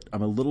little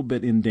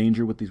bit in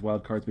danger with these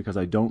wild cards because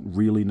I don't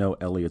really know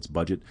Elliott's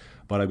budget,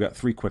 but I've got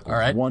 3 quick ones.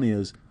 Right. One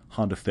is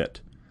Honda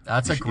Fit.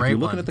 That's a great one. If you're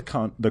looking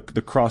at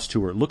the Cross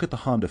Tour, look at the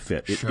Honda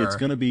Fit. It's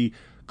going to be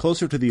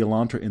closer to the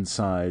Elantra in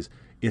size.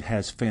 It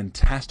has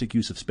fantastic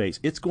use of space.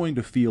 It's going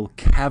to feel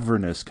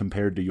cavernous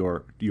compared to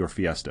your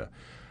Fiesta.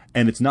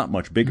 And it's not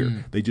much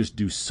bigger. They just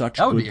do such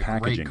good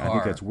packaging. I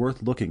think that's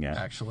worth looking at.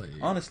 Actually,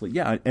 honestly,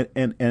 yeah.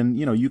 And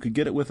you know, you could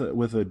get it with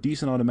a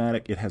decent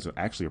automatic. It has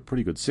actually a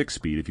pretty good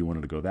 6-speed if you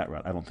wanted to go that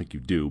route. I don't think you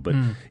do, but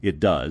it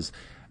does.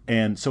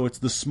 And so it's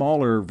the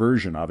smaller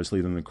version,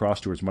 obviously, than the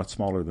Cross Tour. It's much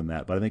smaller than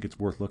that, but I think it's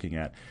worth looking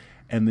at.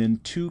 And then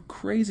 2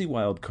 crazy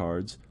wild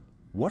cards.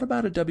 What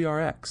about a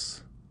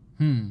WRX?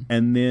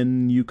 And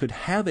then you could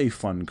have a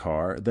fun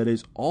car that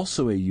is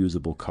also a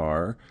usable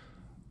car.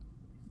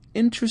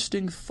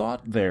 Interesting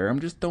thought there.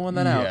 I'm just throwing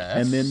that out.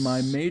 And then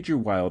my major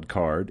wild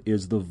card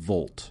is the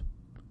Volt.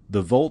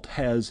 The Volt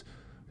has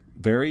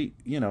very,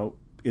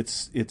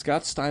 it's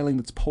got styling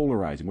that's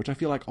polarizing, which I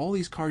feel like all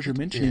these cars you're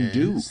mentioning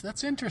do.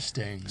 That's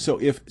interesting. So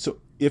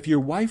if your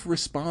wife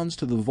responds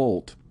to the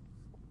Volt,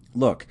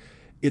 look,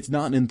 it's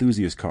not an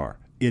enthusiast car.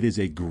 It is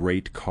a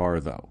great car,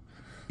 though.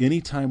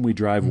 Anytime we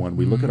drive one,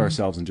 we look at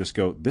ourselves and just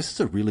go, this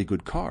is a really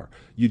good car.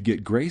 You'd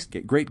get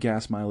great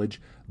gas mileage.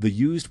 The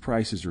used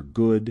prices are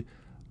good.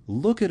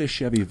 Look at a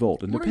Chevy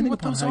Volt, and depending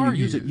upon how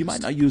you use it, you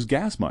might not use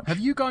gas much. Have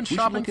you gone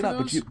shopping for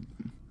those?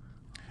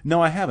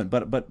 No, I haven't.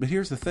 But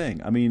here's the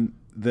thing. I mean,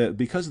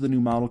 because of the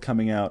new model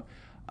coming out,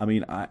 I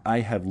mean, I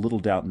have little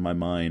doubt in my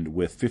mind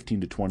with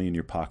 15 to 20 in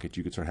your pocket,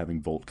 you could start having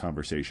Volt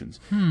conversations,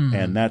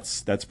 and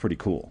that's pretty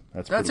cool.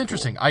 That's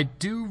interesting. Cool. I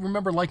do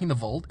remember liking the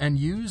Volt, and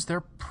used.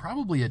 They're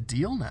probably a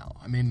deal now.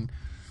 I mean,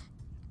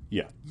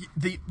 yeah.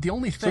 The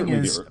only thing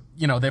is,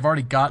 they've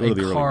already got a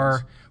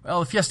car. Well,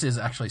 the Fiesta is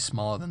actually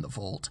smaller than the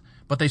Volt,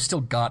 but they've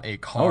still got a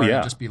car to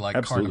just be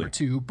like car number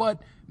 2.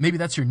 But maybe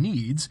that's your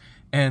needs,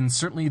 and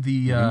certainly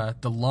the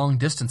long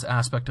distance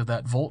aspect of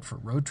that Volt for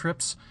road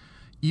trips,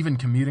 even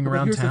commuting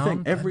around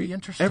town. That'd be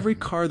interesting. Every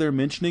car they're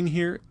mentioning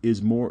here is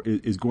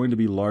going to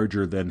be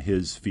larger than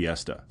his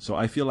Fiesta. So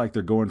I feel like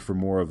they're going for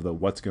more of the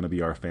what's going to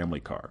be our family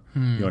car.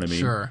 You know what I mean?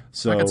 Sure.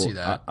 So I can see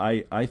that.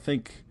 I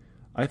think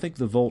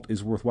the Volt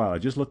is worthwhile. I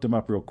just looked them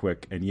up real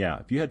quick, and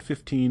if you had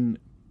 15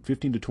 to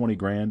 20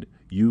 grand,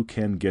 you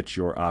can get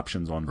your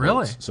options on Volts.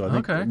 Really? So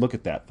I think look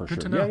at that for Good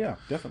sure. to know. Yeah,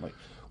 definitely.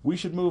 We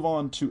should move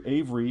on to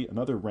Avery,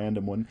 another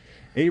random one.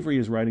 Avery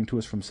is writing to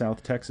us from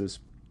South Texas.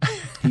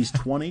 He's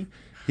 20.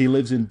 He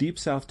lives in deep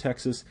South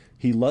Texas.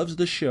 He loves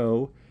the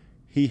show.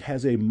 He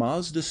has a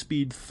Mazda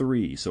Speed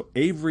 3. So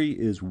Avery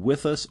is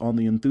with us on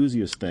the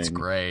enthusiast thing. That's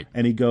great.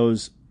 And he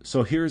goes,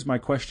 so here's my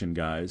question,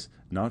 guys.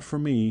 Not for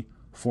me,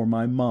 for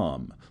my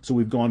mom. So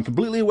we've gone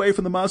completely away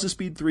from the Mazda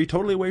Speed 3,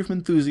 totally away from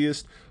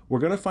enthusiast. We're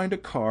going to find a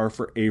car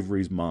for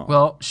Avery's mom.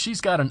 Well,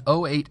 she's got an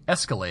 08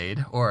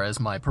 Escalade, or as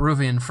my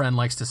Peruvian friend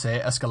likes to say,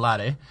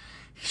 Escalade.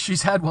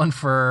 She's had one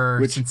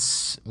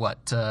since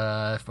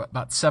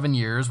about 7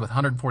 years with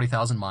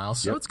 140,000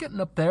 miles. So it's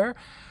getting up there.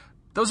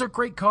 Those are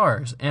great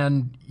cars.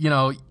 And,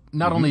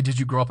 not only did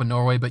you grow up in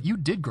Norway, but you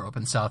did grow up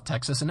in South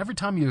Texas. And every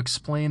time you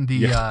explain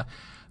the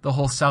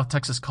whole South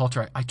Texas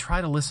culture, I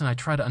try to listen, I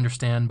try to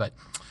understand, but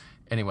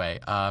anyway,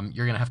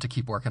 you're going to have to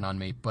keep working on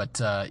me. But,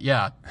 But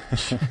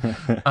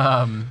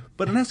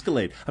an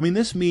Escalade. I mean,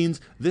 this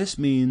means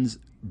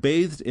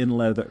bathed in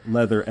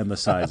leather and the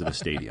size of a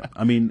stadium.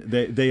 I mean,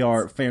 they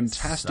are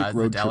fantastic road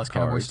trip Dallas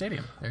cars. Cowboy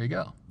Stadium. There you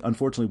go.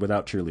 Unfortunately,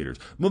 without cheerleaders.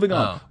 Moving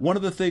on. One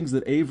of the things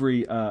that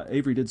Avery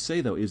did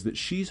say, though, is that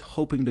she's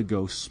hoping to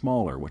go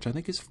smaller, which I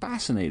think is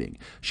fascinating.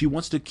 She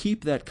wants to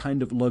keep that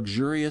kind of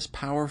luxurious,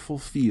 powerful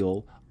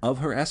feel of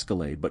her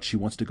Escalade, but she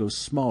wants to go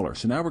smaller.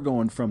 So now we're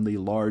going from the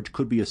large,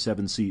 could be a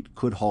 7-seat,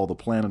 could haul the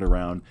planet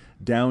around,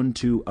 down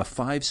to a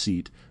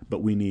 5-seat,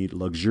 but we need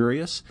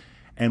luxurious.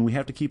 And we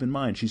have to keep in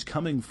mind, she's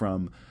coming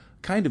from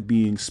kind of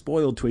being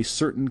spoiled to a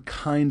certain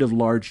kind of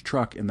large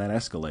truck in that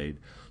Escalade.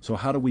 So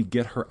how do we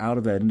get her out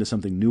of that into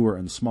something newer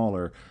and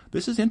smaller?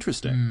 This is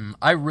interesting.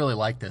 I really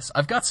like this.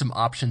 I've got some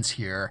options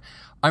here.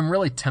 I'm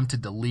really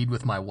tempted to lead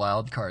with my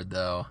wild card,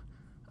 though.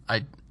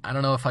 I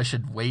don't know if I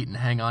should wait and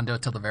hang on to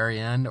it till the very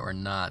end or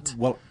not.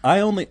 Well, I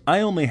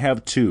only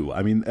have two.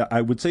 I mean, I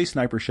would say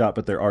Sniper Shot,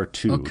 but there are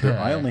two. Okay.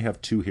 I only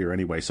have two here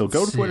anyway. So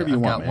go to whatever you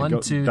I've want, got man.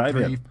 1, 2, dive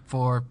 3, in.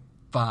 4,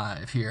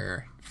 5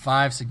 here.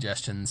 5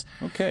 suggestions.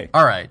 Okay.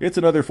 All right. It's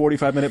another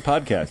 45-minute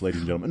podcast, ladies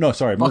and gentlemen. No,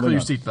 sorry. Buckle moving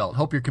your on. seatbelt.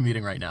 Hope you're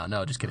commuting right now.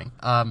 No, just kidding.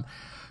 I'm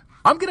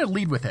going to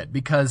lead with it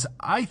because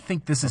I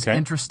think this is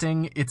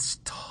interesting. It's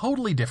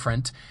totally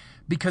different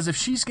because if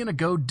she's going to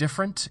go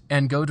different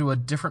and go to a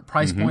different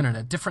price point and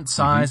a different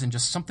size and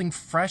just something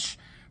fresh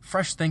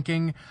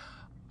thinking,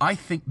 I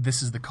think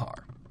this is the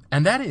car.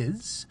 And that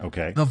is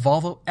the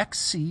Volvo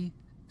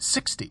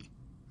XC60.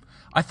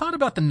 I thought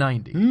about the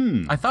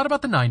 90. I thought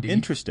about the 90.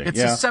 Interesting. It's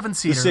a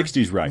 7-seater. The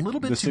 60's right. A little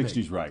bit the too 60's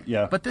big. right.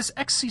 Yeah. But this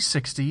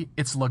XC60,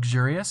 it's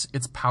luxurious.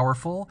 It's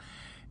powerful.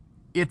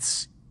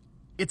 It's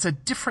a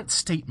different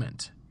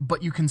statement,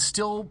 but you can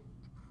still.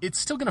 It's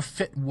still going to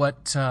fit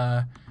what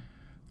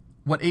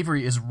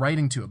Avery is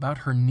writing to about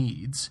her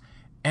needs,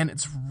 and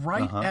it's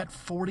right at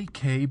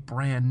 $40K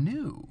brand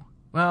new.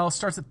 Well, it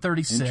starts at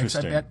 36.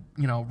 I bet,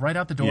 right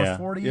out the door,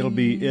 40. It'll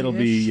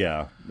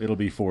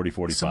be 40,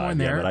 45. Somewhere in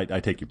there. Yeah, but I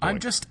take your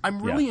point. I'm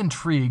really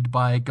intrigued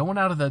by going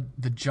out of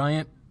the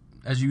giant,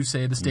 as you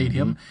say, the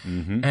stadium,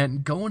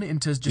 and going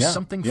into just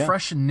something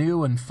fresh and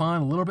new and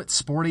fun, a little bit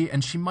sporty,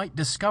 and she might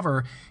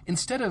discover,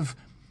 instead of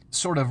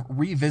sort of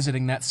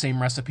revisiting that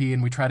same recipe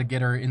and we try to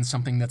get her in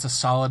something that's a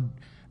solid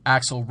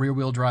axle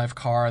rear-wheel drive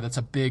car that's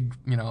a big,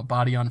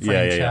 body on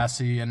frame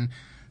chassis and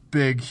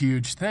big,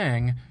 huge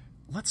thing,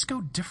 let's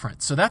go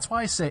different. So that's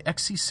why I say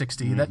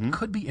XC60. That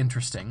could be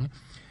interesting.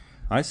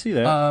 I see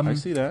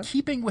that.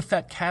 Keeping with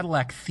that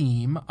Cadillac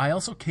theme, I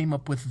also came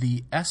up with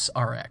the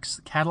SRX,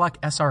 the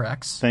Cadillac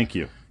SRX. Thank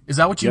you. Is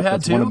that what you had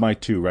that's too? One of my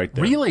two right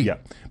there. Really? Yeah.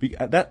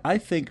 That I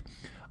think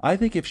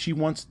if she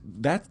wants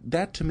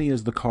that to me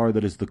is the car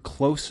that is the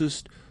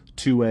closest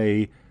to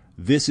a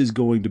this is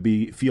going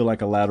to feel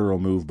like a lateral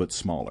move but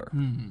smaller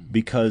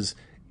because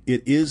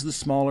it is the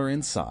smaller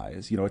in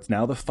size. It's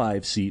now the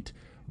 5-seat.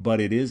 But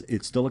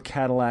it's still a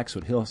Cadillac, so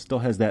it still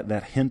has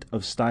that hint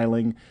of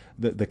styling,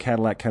 the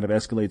Cadillac kind of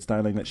Escalade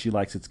styling that she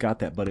likes. It's got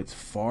that, but it's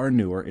far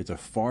newer. It's a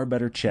far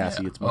better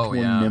chassis. It's much more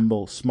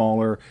nimble,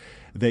 smaller.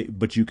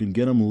 But you can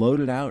get them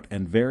loaded out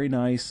and very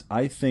nice.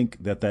 I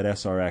think that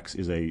SRX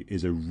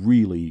is a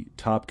really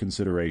top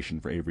consideration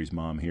for Avery's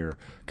mom here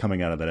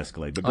coming out of that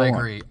Escalade. But go I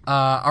agree.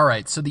 All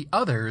right, so the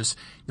others,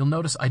 you'll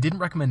notice I didn't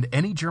recommend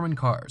any German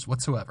cars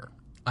whatsoever.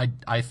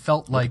 I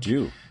felt like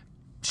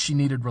she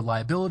needed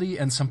reliability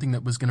and something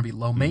that was going to be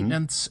low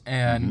maintenance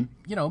and,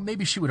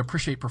 maybe she would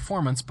appreciate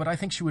performance, but I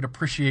think she would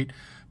appreciate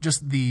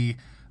just the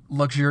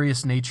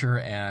luxurious nature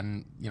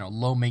and,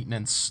 low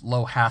maintenance,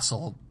 low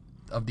hassle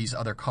of these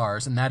other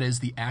cars. And that is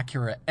the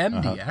Acura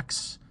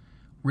MDX.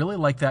 Really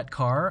like that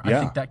car. I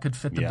think that could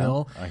fit the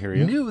bill. I hear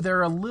you. New,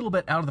 they're a little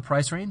bit out of the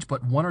price range,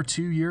 but 1 or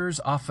 2 years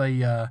off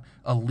a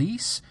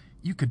lease,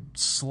 you could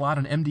slot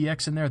an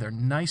MDX in there. They're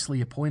nicely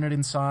appointed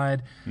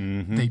inside.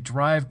 They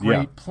drive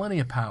great, plenty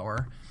of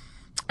power.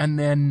 And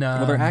then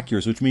they're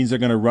Acuras, which means they're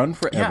going to run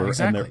forever,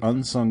 exactly. and they're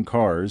unsung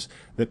cars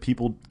that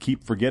people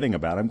keep forgetting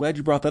about. I'm glad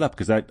you brought that up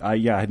because I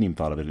hadn't even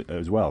thought of it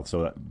as well.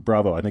 So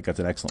bravo, I think that's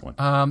an excellent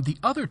one. The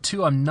other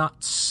two, I'm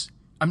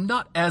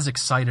not as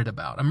excited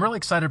about. I'm really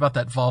excited about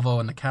that Volvo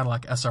and the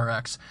Cadillac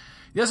SRX.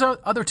 The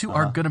other two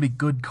are going to be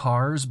good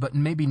cars, but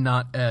maybe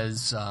not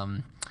as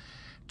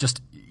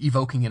just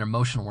evoking an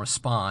emotional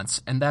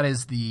response, and that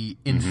is the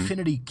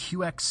Infiniti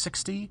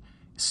QX60,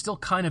 still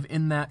kind of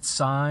in that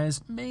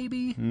size,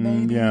 maybe.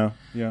 Yeah.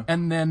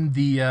 And then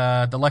the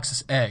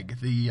Lexus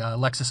EGG, the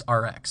Lexus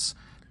RX,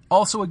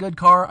 also a good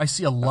car. I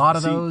see a lot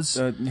of those.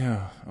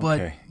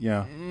 But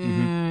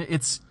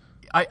it's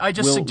I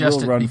just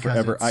suggest run it because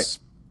forever. it's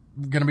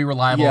going to be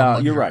reliable. Yeah,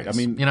 and you're right. I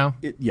luxurious,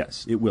 mean,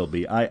 yes, it will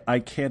be. I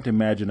can't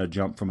imagine a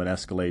jump from an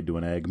Escalade to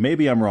an EGG.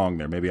 Maybe I'm wrong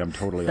there. Maybe I'm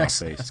totally off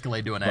base.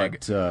 Escalade to an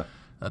EGG. But,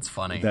 that's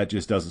funny. That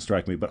just doesn't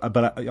strike me. But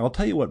I'll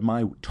tell you what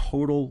my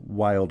total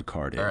wild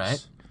card is. All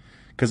right.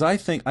 Because I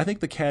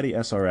think the Caddy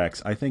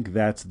SRX, I think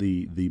that's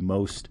the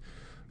most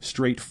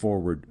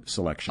straightforward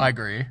selection. I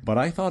agree. But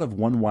I thought of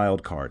one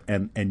wild card,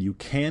 and you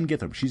can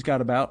get them. She's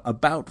got about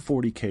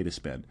 $40K to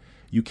spend.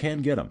 You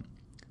can get them.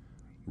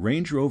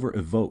 Range Rover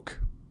Evoque.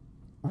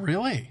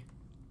 Really?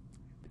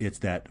 It's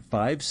that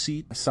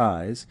 5-seat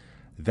size.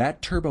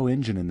 That turbo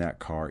engine in that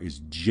car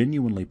is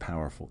genuinely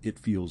powerful. It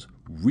feels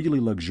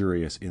really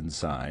luxurious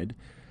inside,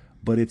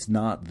 but it's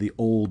not the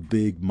old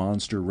big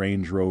monster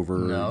Range Rover.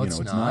 No, it's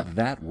not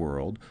that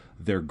world.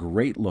 They're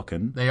great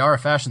looking. They are a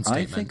fashion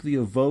statement. I think the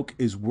Evoque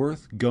is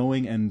worth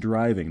going and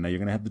driving. Now, you're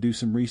going to have to do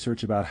some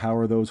research about how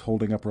are those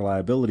holding up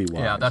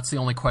reliability-wise. Yeah, that's the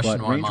only question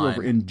but on Range mine.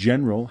 Rover in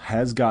general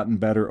has gotten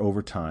better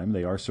over time.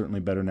 They are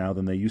certainly better now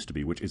than they used to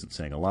be, which isn't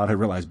saying a lot, I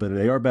realize, but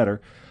they are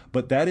better.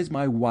 But that is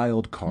my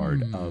wild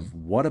card of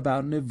what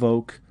about an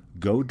Evoque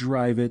Go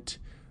drive it.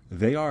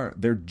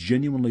 They're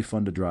genuinely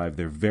fun to drive.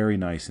 They're very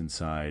nice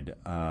inside.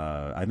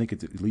 I think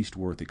it's at least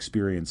worth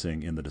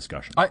experiencing in the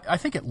discussion. I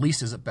think at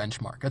least as a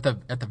benchmark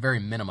at the very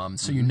minimum.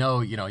 So you know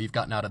you've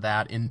gotten out of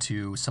that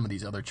into some of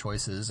these other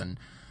choices, and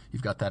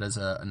you've got that as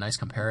a nice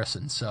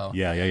comparison. So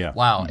yeah.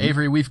 Wow,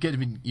 Avery, we've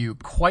given you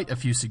quite a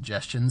few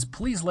suggestions.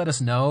 Please let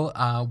us know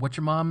what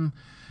your mom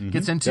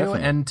gets into,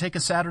 definitely. and take a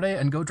Saturday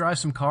and go drive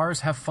some cars,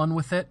 have fun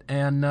with it,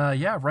 and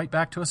write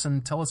back to us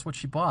and tell us what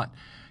she bought.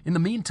 In the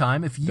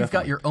meantime, if you've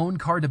got your own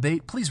car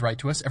debate, please write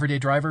to us,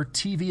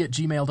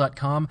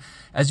 everydaydrivertv@gmail.com.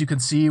 As you can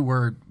see,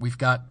 we've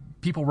got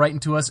people writing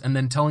to us and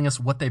then telling us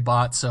what they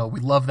bought, so we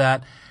love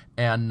that,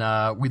 and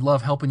we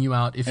love helping you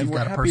out if you've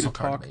got a personal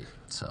car debate.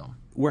 So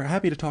we're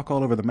happy to talk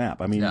all over the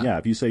map. I mean,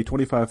 if you say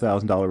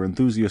 $25,000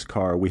 enthusiast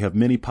car, we have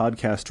many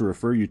podcasts to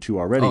refer you to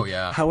already. Oh,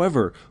 yeah.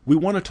 However, we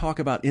want to talk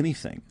about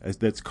anything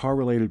that's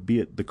car-related, be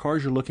it the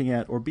cars you're looking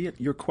at or be it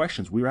your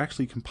questions. We're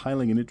actually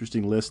compiling an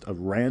interesting list of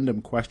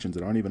random questions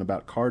that aren't even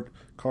about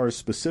cars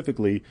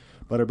specifically,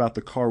 but about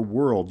the car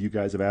world. You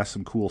guys have asked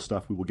some cool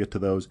stuff. We will get to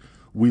those.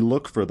 We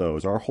look for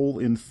those. Our whole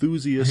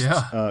enthusiast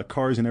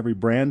cars in every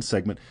brand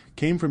segment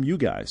came from you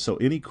guys. So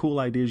any cool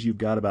ideas you've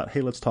got about,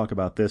 hey, let's talk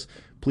about this,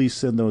 please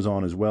send those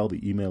on as well.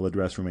 The email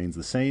address remains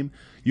the same.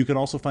 You can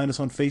also find us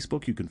on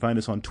Facebook. You can find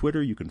us on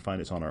Twitter. You can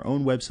find us on our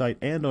own website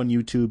and on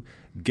YouTube.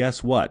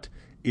 Guess what?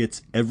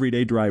 It's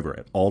Everyday Driver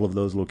at all of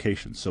those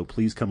locations, so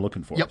please come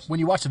looking for us. Yep, when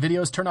you watch the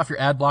videos, turn off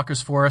your ad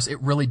blockers for us. It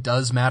really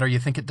does matter. You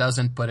think it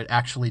doesn't, but it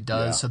actually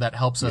does, so that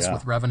helps us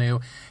with revenue.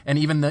 And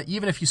even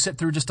if you sit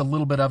through just a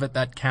little bit of it,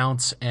 that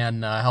counts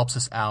and helps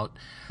us out.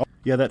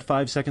 Yeah, that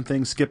 5-second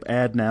thing, skip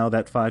ad now,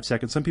 that 5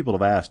 seconds. Some people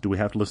have asked, do we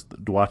have to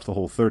watch the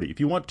whole 30? If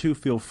you want to,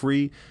 feel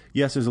free.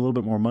 Yes, there's a little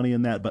bit more money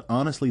in that, but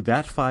honestly,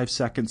 that 5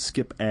 seconds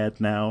skip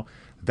ad now,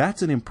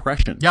 that's an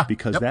impression,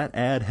 because that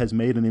ad has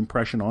made an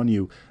impression on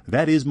you.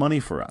 That is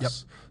money for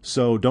us.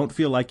 So don't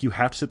feel like you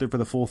have to sit there for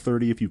the full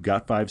 30. If you've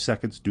got 5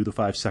 seconds, do the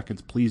 5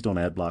 seconds. Please don't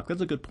ad block.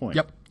 That's a good point.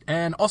 Yep.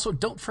 And also,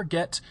 don't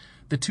forget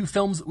the two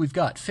films that we've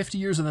got, 50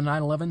 Years of the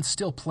 911,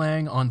 still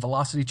playing on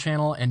Velocity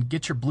Channel, and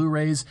get your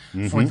Blu-rays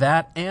for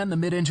that and the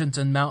Mid-Engines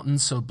and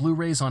Mountains, so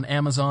Blu-rays on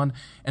Amazon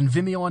and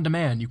Vimeo on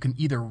demand. You can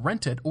either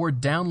rent it or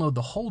download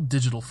the whole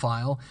digital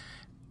file.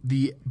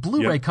 The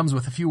Blu-ray comes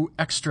with a few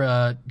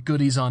extra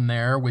goodies on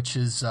there, which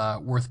is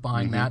worth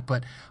buying that.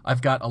 But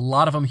I've got a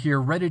lot of them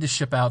here ready to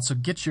ship out, so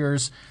get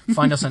yours.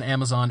 Find us on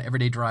Amazon,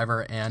 Everyday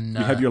Driver. And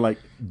you have your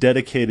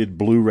dedicated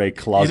Blu-ray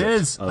closet. It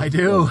is. I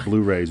do. Of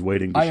Blu-rays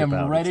waiting to ship out.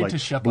 I am ready to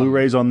ship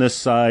Blu-rays on this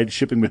side,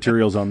 shipping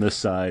materials on this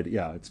side.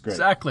 Yeah, it's great.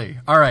 Exactly.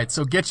 All right,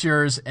 so get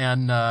yours.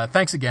 And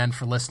thanks again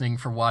for listening,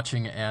 for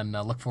watching, and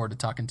look forward to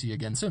talking to you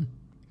again soon.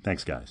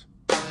 Thanks, guys.